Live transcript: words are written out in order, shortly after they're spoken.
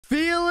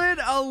Feeling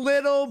a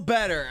little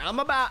better. I'm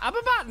about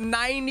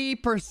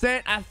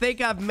 90%. I think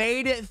I've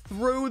made it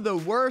through the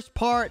worst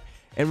part,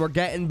 and we're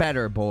getting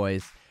better,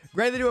 boys.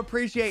 Greatly do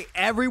appreciate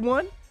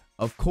everyone.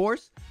 Of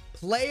course,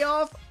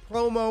 playoff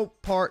promo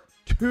part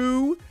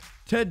 2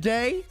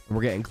 today.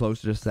 We're getting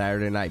closer to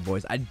Saturday night,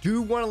 boys. I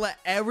do want to let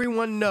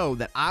everyone know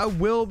that I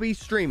will be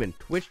streaming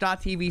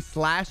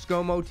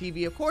twitch.tv/Scomo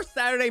TV. Of course,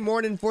 Saturday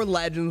morning for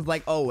Legends,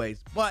 like always,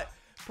 but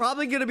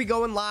probably going to be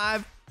going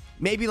live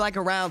maybe like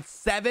around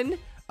 7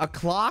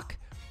 o'clock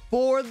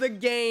for the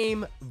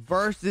game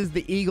versus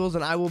the Eagles,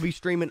 and I will be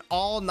streaming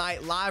all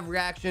night, live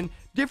reaction,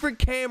 different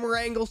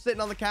camera angles, sitting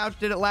on the couch.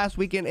 Did it last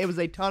weekend. It was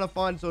a ton of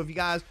fun. So if you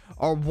guys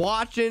are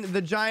watching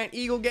the Giant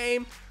Eagle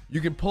game,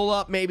 you can pull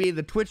up maybe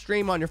the Twitch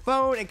stream on your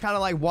phone and kind of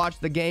like watch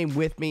the game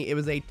with me. It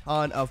was a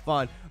ton of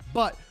fun.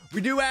 But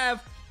we do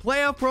have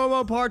playoff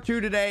promo part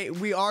 2 today.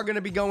 We are going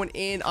to be going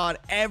in on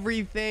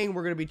everything.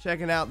 We're going to be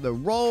checking out the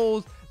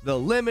rolls, the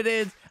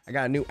limiteds. I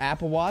got a new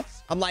Apple Watch.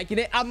 I'm liking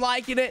it. I'm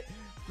liking it.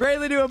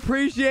 Greatly do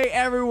appreciate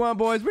everyone,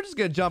 boys. We're just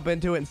going to jump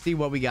into it and see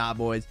what we got,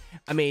 boys.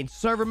 I mean,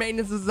 server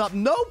maintenance is up.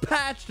 No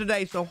patch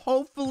today, so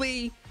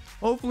hopefully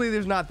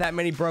there's not that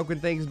many broken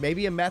things.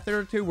 Maybe a method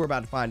or two. We're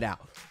about to find out.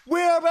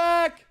 We're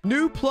back.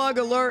 New plug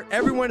alert.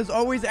 Everyone is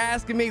always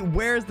asking me,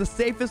 where's the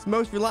safest,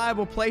 most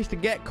reliable place to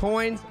get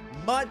coins?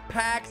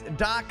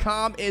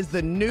 Mudpacks.com is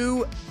the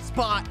new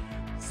spot.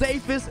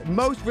 Safest,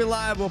 most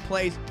reliable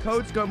place.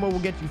 Code Scomo will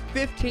get you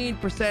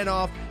 15%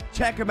 off.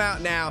 Check them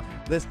out now.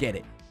 Let's get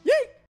it. Yay!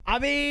 I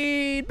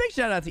mean, big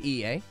shout out to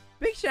EA.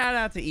 Big shout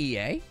out to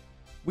EA.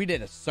 We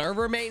did a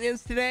server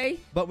maintenance today,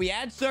 but we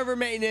had server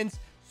maintenance.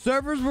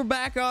 Servers were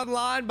back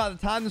online by the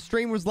time the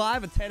stream was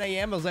live at 10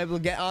 a.m. I was able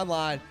to get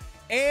online,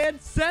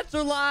 and sets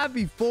are live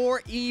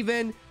before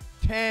even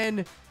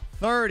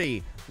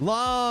 10:30.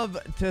 Love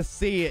to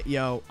see it,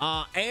 yo.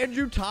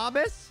 Andrew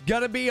Thomas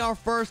gonna be our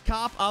first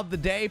cop of the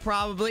day,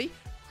 probably.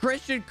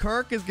 Christian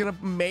Kirk is gonna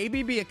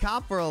maybe be a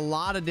cop for a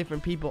lot of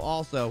different people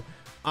also.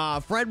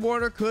 Fred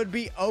Warner could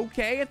be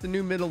okay at the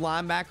new middle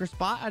linebacker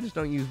spot. I just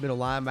don't use middle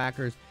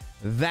linebackers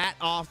that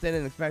often,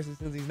 and especially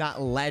since he's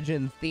not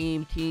legend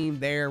theme team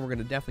there, we're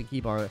gonna definitely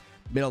keep our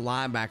middle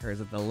linebackers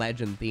at the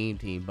legend theme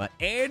team. But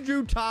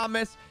Andrew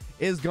Thomas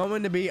is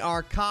going to be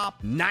our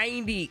cop,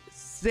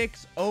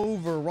 96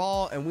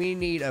 overall, and we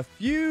need a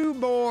few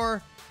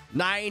more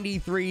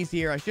 93s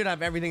here. I should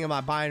have everything in my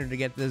binder to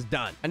get this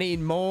done. I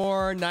need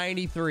more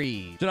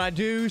 93s. Should I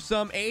do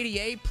some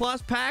 88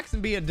 plus packs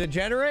and be a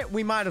degenerate?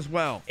 We might as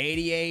well.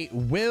 88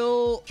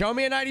 will show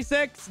me a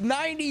 96.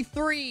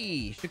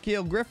 93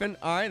 Shaquille Griffin.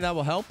 All right, that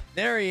will help.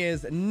 There he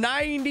is.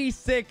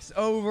 96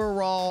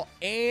 overall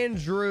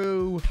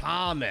Andrew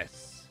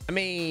Thomas. I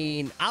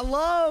mean, I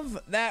love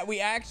that we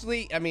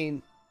actually, I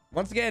mean,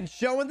 once again,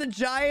 showing the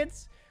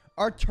Giants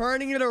are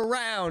turning it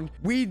around.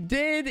 We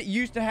did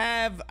used to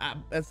have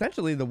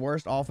essentially the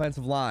worst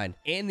offensive line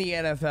in the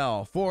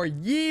NFL for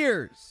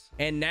years.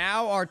 And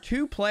now our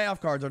 2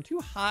 playoff cards, our 2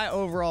 high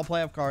overall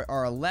playoff cards,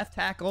 are a left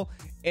tackle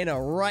and a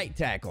right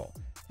tackle.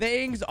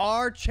 Things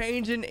are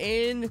changing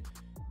in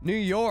New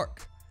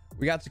York.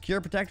 We got secure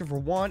protector for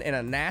 1 and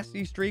a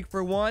nasty streak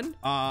for 1. You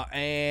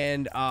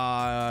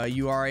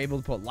are able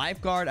to put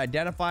lifeguard,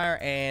 identifier,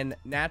 and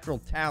natural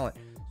talent.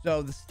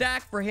 So the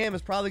stack for him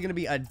is probably going to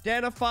be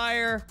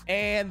identifier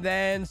and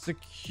then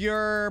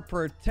secure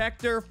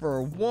protector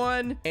for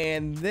 1.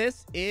 And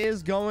this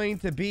is going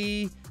to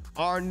be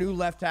our new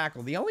left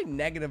tackle. The only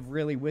negative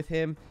really with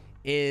him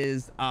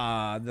is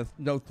the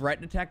no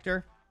threat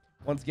detector.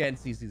 Once again,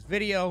 CC's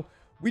video.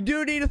 We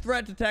do need a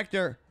threat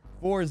detector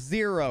for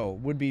 0.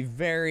 Would be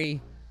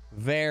very,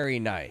 very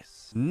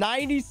nice.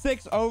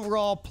 96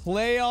 overall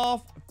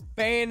playoff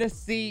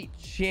fantasy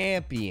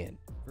champion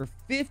for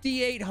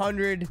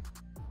 5,800.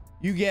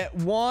 You get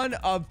 1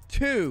 of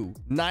 2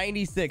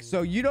 96.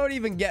 So you don't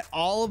even get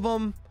all of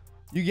them.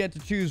 You get to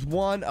choose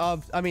 1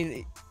 of, I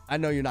mean, I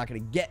know you're not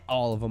going to get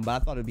all of them, but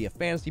I thought it'd be a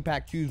fantasy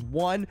pack. Choose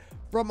 1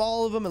 from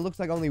all of them. It looks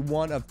like only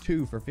 1 of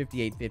 2 for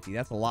 5,850.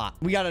 That's a lot.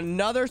 We got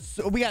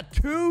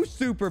 2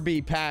 Super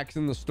B packs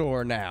in the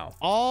store now.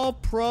 All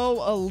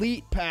Pro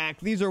Elite pack.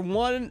 These are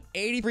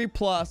 183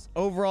 plus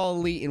overall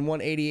elite and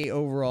 188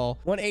 overall.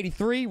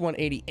 183,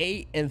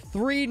 188, and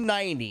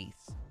 390s.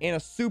 And a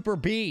Super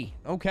B.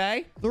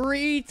 Okay,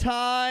 3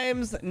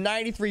 times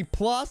 93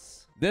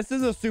 plus. This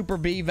is a Super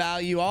B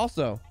value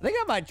also. I think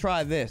I might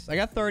try this. I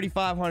got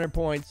 3,500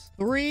 points.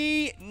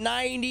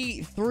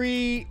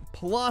 393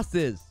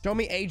 pluses. Show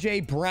me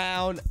AJ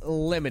Brown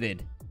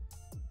limited.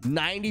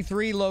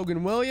 93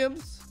 Logan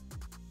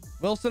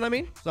Wilson, I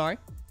mean, sorry.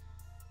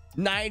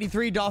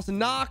 93 Dawson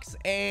Knox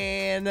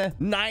and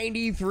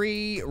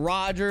 93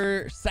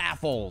 Roger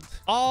Saffold.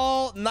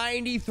 All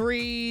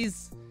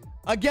 93s.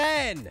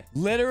 Again,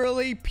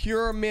 literally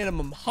pure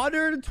minimum.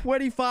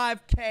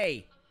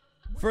 125K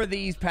for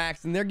these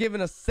packs, and they're giving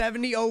us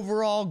 70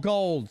 overall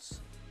golds.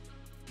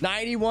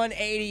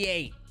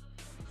 91.88.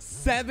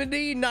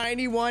 70,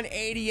 91,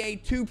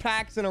 88, 2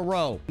 packs in a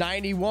row.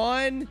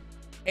 91,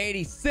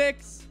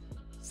 86,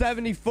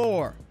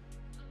 74.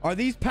 Are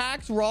these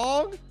packs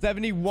wrong?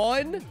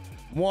 71,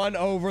 one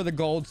over the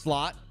gold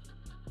slot.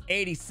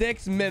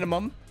 86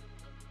 minimum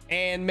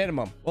and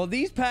minimum. Well,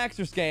 these packs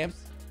are scams.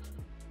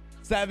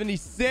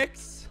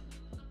 76.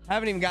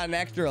 Haven't even got an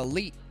extra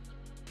elite.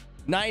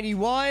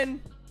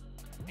 91.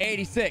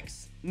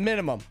 86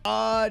 minimum.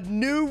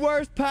 New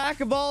worst pack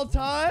of all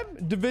time.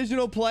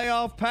 Divisional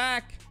playoff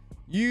pack.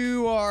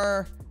 You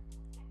are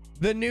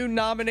the new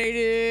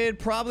nominated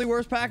probably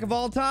worst pack of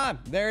all time.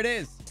 There it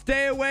is.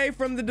 Stay away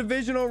from the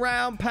divisional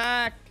round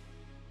pack.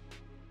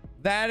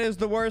 That is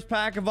the worst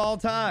pack of all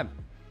time.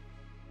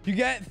 You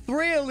get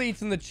 3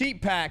 elites in the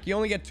cheap pack. You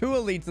only get 2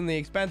 elites in the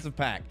expensive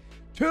pack.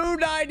 2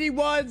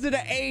 91s and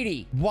an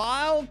 80.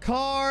 Wild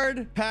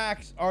card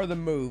packs are the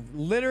move.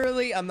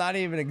 Literally, I'm not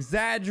even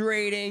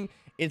exaggerating.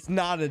 It's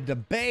not a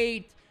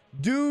debate.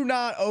 Do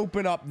not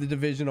open up the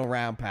divisional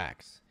round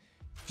packs.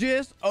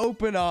 Just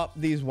open up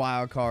these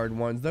wild card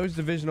ones. Those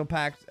divisional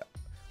packs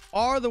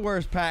are the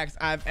worst packs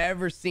I've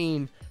ever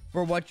seen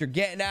for what you're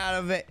getting out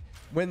of it,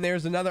 when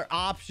there's another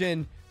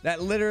option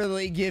that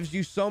literally gives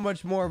you so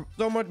much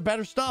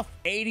better stuff.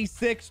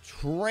 86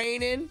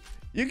 training.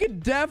 You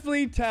could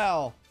definitely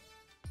tell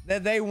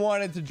that they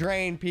wanted to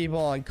drain people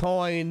on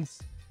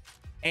coins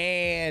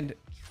and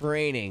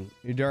training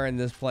during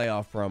this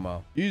playoff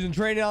promo. Using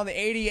training on the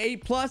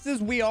 88 pluses.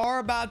 We are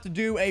about to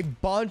do a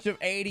bunch of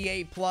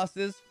 88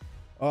 pluses.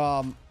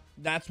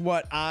 That's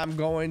what I'm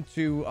going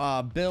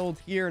to build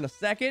here in a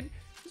second.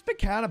 Just been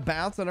kind of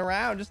bouncing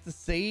around just to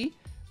see.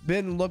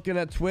 Been looking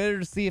at Twitter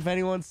to see if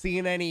anyone's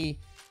seeing any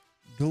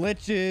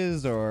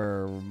glitches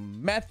or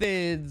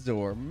methods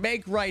or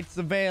make rights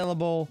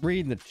available.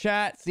 Reading the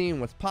chat, seeing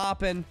what's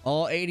popping.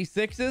 All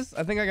 86s.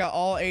 I think I got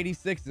all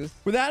 86s.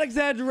 Without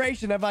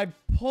exaggeration, have I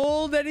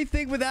pulled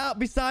anything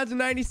besides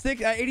a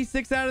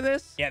 86 out of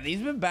this? Yeah, these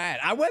have been bad.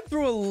 I went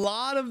through a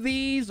lot of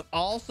these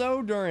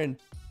also during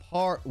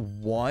part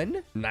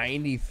 1.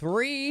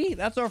 93.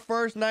 That's our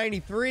first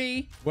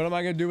 93. What am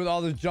I gonna do with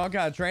all this junk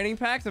out of training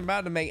packs? I'm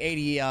about to make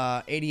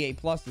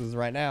 88 pluses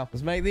right now.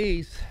 Let's make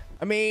these.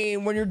 I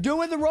mean, when you're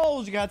doing the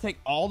rolls, you gotta take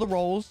all the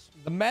rolls.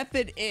 The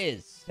method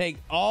is take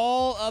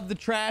all of the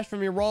trash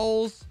from your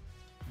rolls,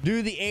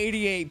 do the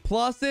 88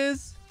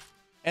 pluses,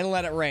 and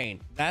let it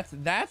rain. That's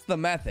the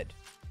method.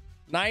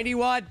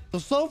 91.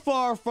 So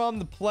far from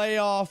the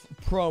playoff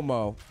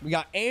promo, we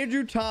got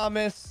Andrew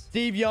Thomas,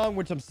 Steve Young,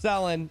 which I'm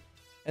selling,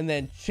 and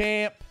then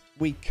Champ.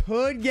 We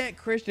could get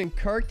Christian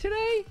Kirk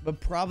today, but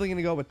probably going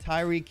to go with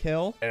Tyreek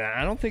Hill. And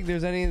I don't think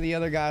there's any of the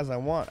other guys I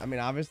want. I mean,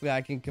 obviously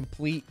I can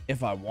complete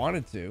if I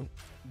wanted to,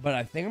 but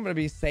I think I'm going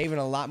to be saving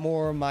a lot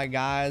more of my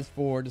guys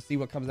to see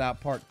what comes out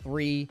part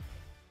 3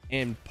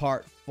 and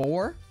part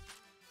 4.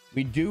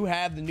 We do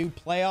have the new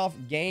playoff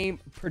game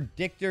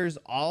predictors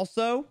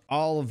also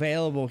all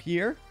available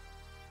here.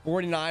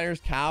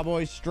 49ers,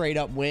 Cowboys, straight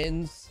up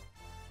wins.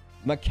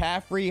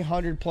 McCaffrey,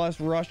 100+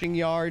 rushing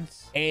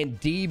yards. And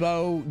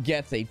Debo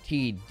gets a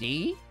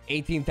TD.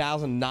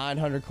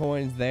 18,900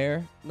 coins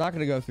there. Not going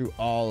to go through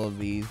all of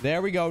these.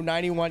 There we go.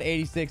 91,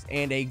 86,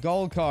 and a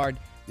gold card.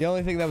 The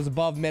only thing that was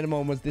above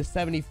minimum was this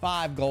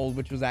 75 gold,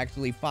 which was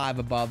actually 5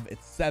 above.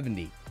 It's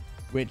 70,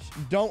 which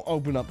don't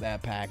open up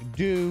that pack.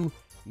 Do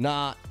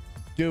not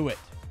do it.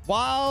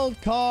 Wild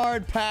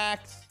card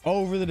packs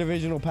over the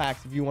divisional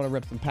packs if you want to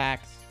rip some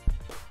packs.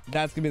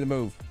 That's going to be the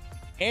move.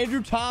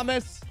 Andrew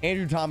Thomas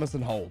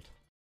and hold.